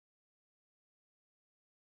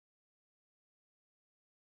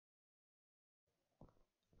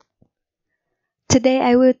Today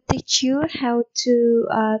I will teach you how to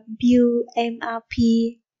build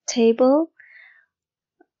MRP table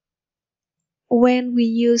when we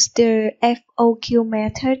use the FOQ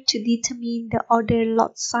method to determine the order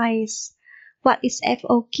lot size. What is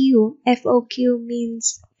FOQ? FOQ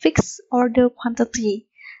means fixed order quantity.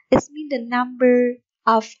 It means the number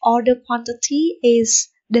of order quantity is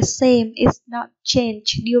the same, it's not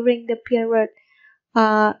changed during the period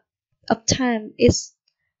of time. It's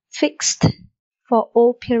fixed for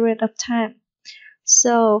all period of time.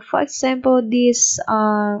 So, for example, this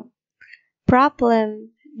problem,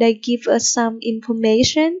 they give us some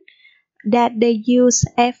information that they use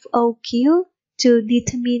FOQ to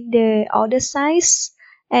determine the order size,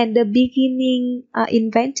 and the beginning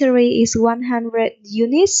inventory is 100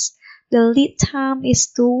 units. The lead time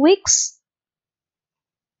is 2 weeks.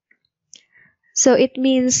 So it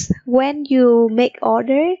means when you make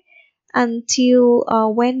order until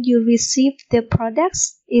when you receive the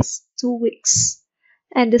products is 2 weeks.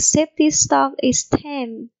 And the safety stock is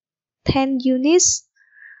 10 units.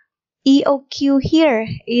 EOQ here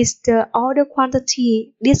is the order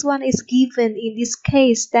quantity. This one is given in this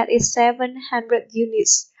case, that is 700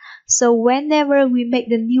 units. So whenever we make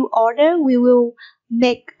the new order, we will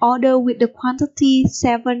make order with the quantity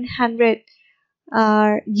 700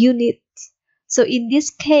 units. So in this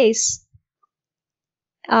case,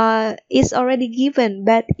 it's already given,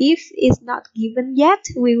 but if it's not given yet,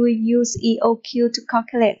 we will use EOQ to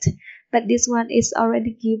calculate. But this one is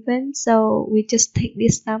already given, so we just take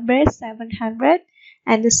this number 700,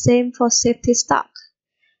 and the same for safety stock.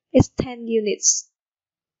 It's 10 units.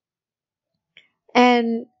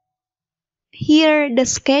 And here the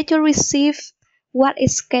schedule received. What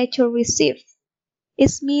is schedule received?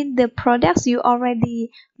 It means the products you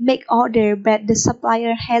already make order, but the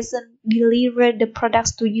supplier hasn't delivered the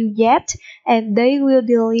products to you yet, and they will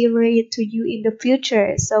deliver it to you in the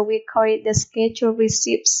future. So we call it the schedule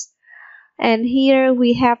receipts. And here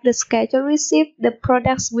we have the schedule receipt. The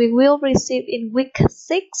products we will receive in week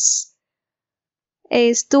 6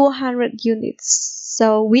 is 200 units.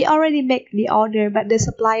 So we already make the order, but the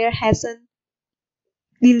supplier hasn't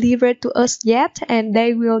delivered to us yet, and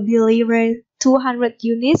they will deliver 200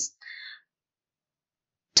 units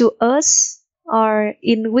to us or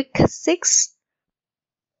in week 6.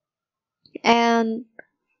 And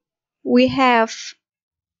we have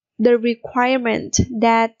the requirement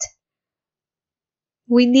that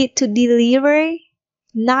we need to deliver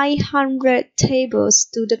 900 tables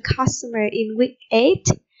to the customer in week 8,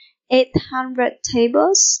 800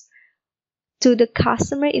 tables to the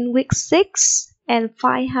customer in week 6, and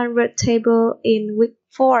 500 tables in week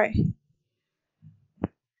 4.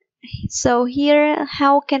 So here,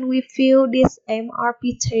 how can we fill this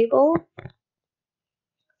MRP table?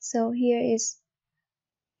 So here is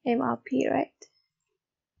MRP, right?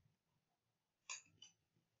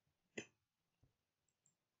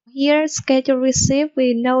 Here, schedule receipt,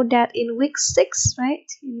 we know that in week 6, right?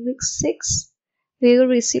 In week 6, we will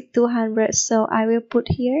receive 200. So I will put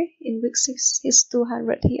here, in week 6 is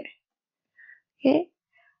 200 here. Okay.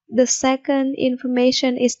 The second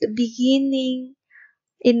information is the beginning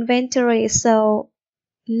inventory. So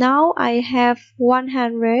now I have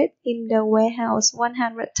 100 in the warehouse,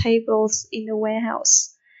 100 tables in the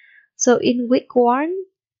warehouse. So in week 1,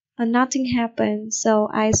 nothing happened, so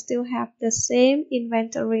I still have the same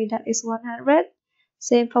inventory, that is 100.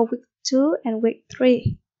 Same for week 2 and week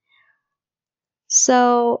 3.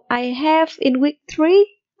 So I have in week 3,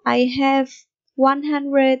 I have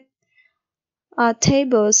 100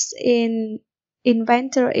 tables in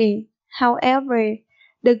inventory. However,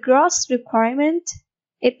 the gross requirement,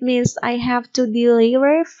 it means I have to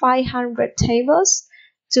deliver 500 tables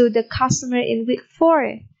to the customer in week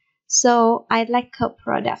 4. So I lack her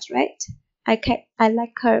products, right? I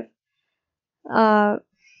lack her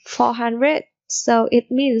 400. So it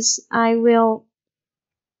means I will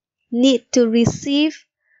need to receive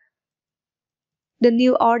the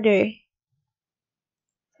new order.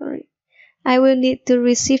 I will need to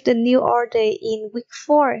receive the new order in week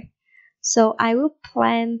 4. So I will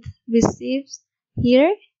plan receive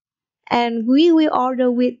here, and we will order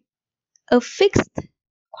with a fixed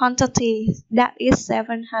quantity, that is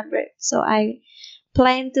 700. So I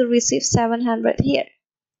plan to receive 700 here.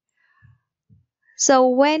 So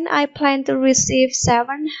when I plan to receive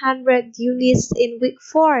 700 units in week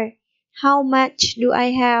 4, how much do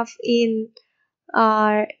I have in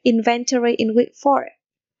inventory in week 4?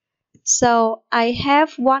 So I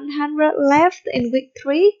have 100 left in week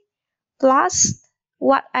 3 plus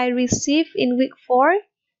what I receive in week 4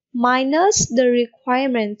 minus the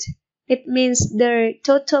requirement. It means the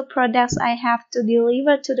total products I have to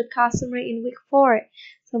deliver to the customer in week 4.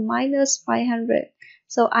 So minus 500.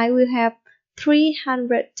 So I will have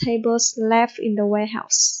 300 tables left in the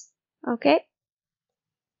warehouse. Okay.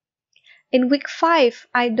 In week 5,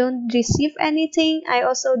 I don't receive anything. I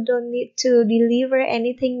also don't need to deliver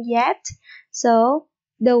anything yet. So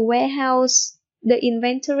the warehouse, the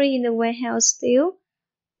inventory in the warehouse still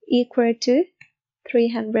equal to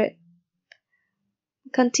 300.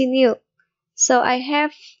 Continue. So I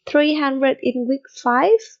have 300 in week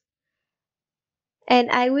 5,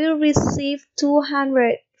 and I will receive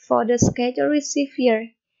 200 for the schedule receive here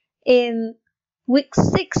in week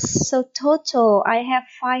 6. So total I have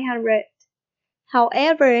 500.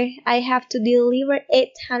 However, I have to deliver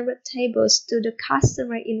 800 tables to the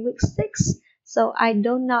customer in week 6. So I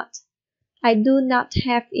do not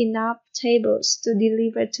have enough tables to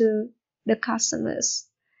deliver to the customers.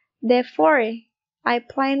 Therefore, I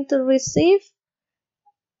plan to receive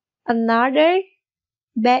another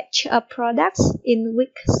batch of products in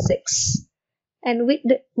week 6, and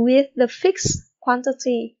with the fixed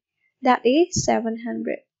quantity, that is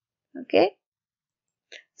 700. Okay.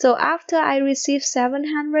 So after I receive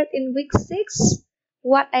 700 in week 6,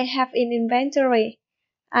 what I have in inventory?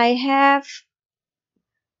 I have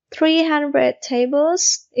 300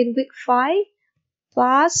 tables in week 5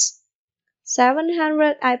 plus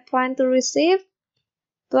 700 I plan to receive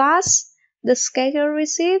plus the schedule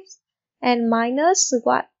receipts and minus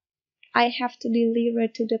what I have to deliver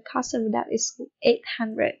to the customer, that is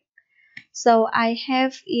 800. So I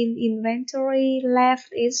have in inventory left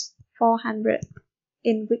is 400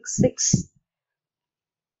 in week 6.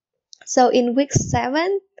 So in week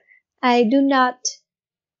 7, I do not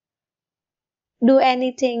do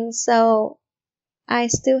anything, so I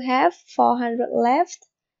still have 400 left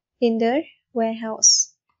in the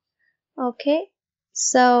warehouse. Okay,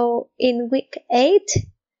 so in week 8,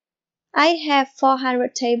 I have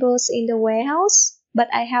 400 tables in the warehouse, but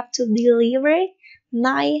I have to deliver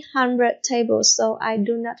 900 tables, so I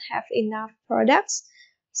do not have enough products.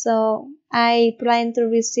 So I plan to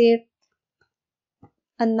receive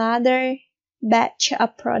another batch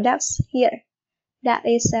of products here, that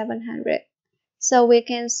is 700. So we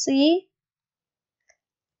can see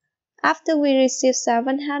after we receive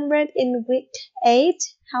 700 in week 8,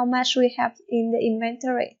 how much we have in the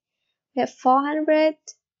inventory. We have 400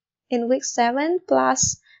 in week 7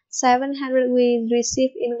 plus 700 we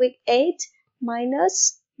receive in week 8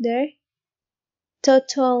 minus the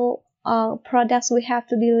total products we have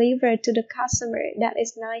to deliver to the customer, that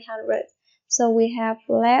is 900. So we have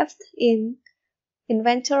left in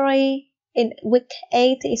inventory in week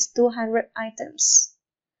 8 is 200 items.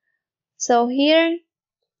 So here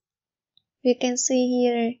we can see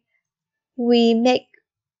here we make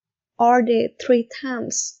order 3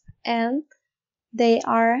 times and they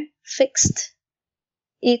are fixed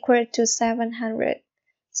equal to 700.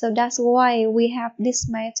 So that's why we have this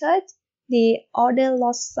method. The order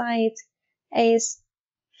lot size is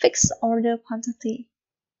fixed order quantity.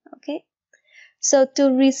 Okay. So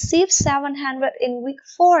to receive 700 in week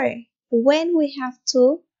 4, when we have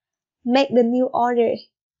to make the new order?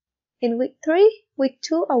 In week 3, week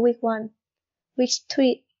 2, or week 1? Week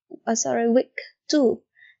 2.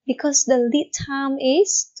 Because the lead time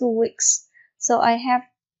is 2 weeks. So I have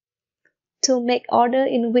to make order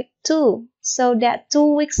in week 2. So that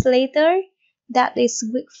 2 weeks later, that is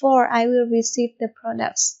week 4, I will receive the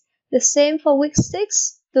products. The same for week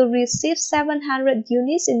 6. To receive 700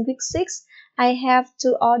 units in week 6, I have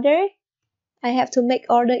to make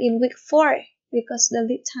order in week 4 because the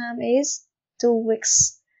lead time is 2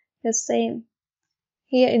 weeks. The same.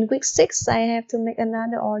 Here in week 6, I have to make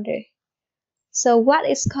another order. So what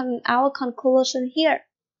is our conclusion here?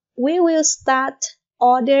 We will start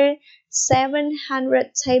order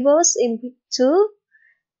 700 tables in week 2,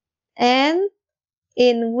 and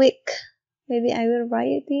in week, maybe I will write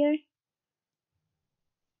it here.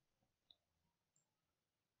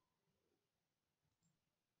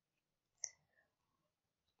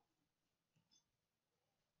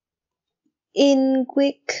 In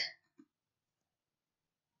week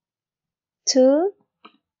 2,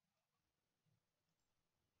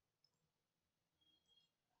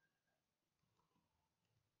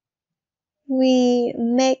 we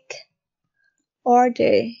make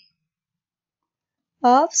order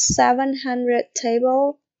of 700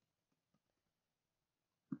 tables.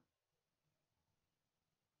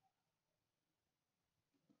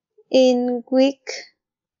 In week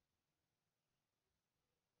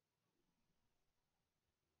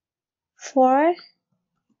 4,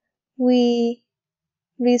 we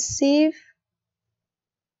receive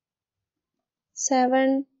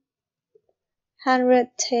 700 100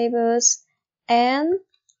 tables and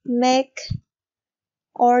make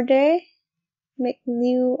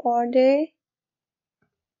new order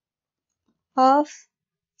of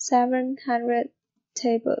 700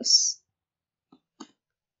 tables.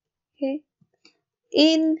 Okay.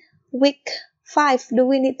 In week 5, do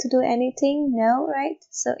we need to do anything? No, right?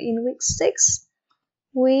 So in week 6,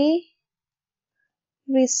 we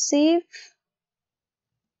receive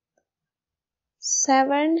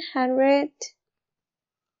 700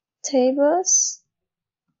 tables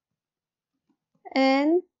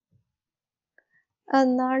and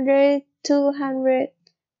another 200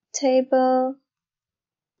 table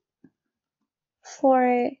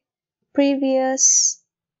for previous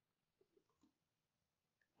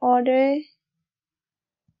order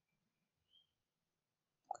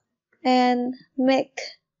and make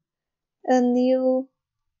a new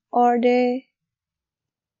order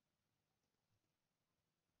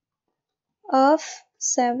of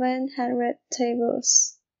 700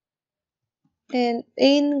 tables. And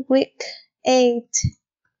in week 8,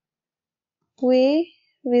 we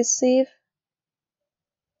receive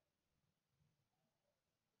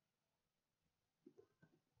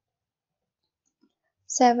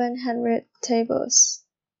 700 tables.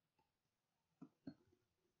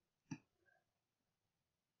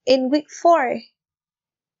 In week 4,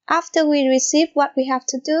 after we receive, what we have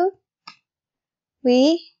to do?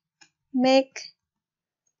 We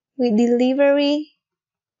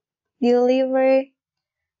deliver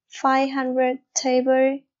 500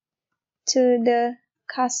 tables to the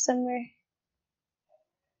customer.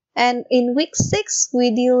 And in week 6,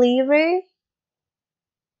 we deliver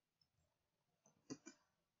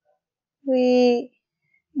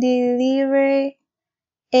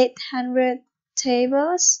 800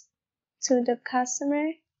 tables to the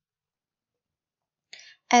customer.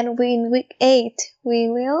 And in week 8, we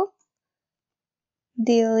will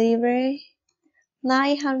deliver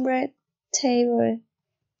 900 tables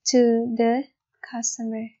to the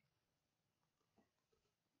customer.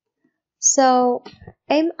 So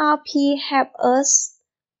MRP help us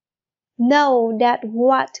know that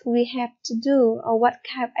what we have to do or what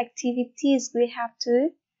kind of activities we have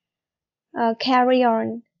to carry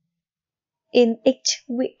on in each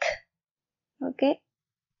week. Okay,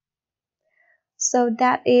 so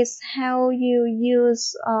that is how you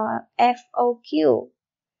use FOQ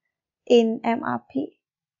in MRP.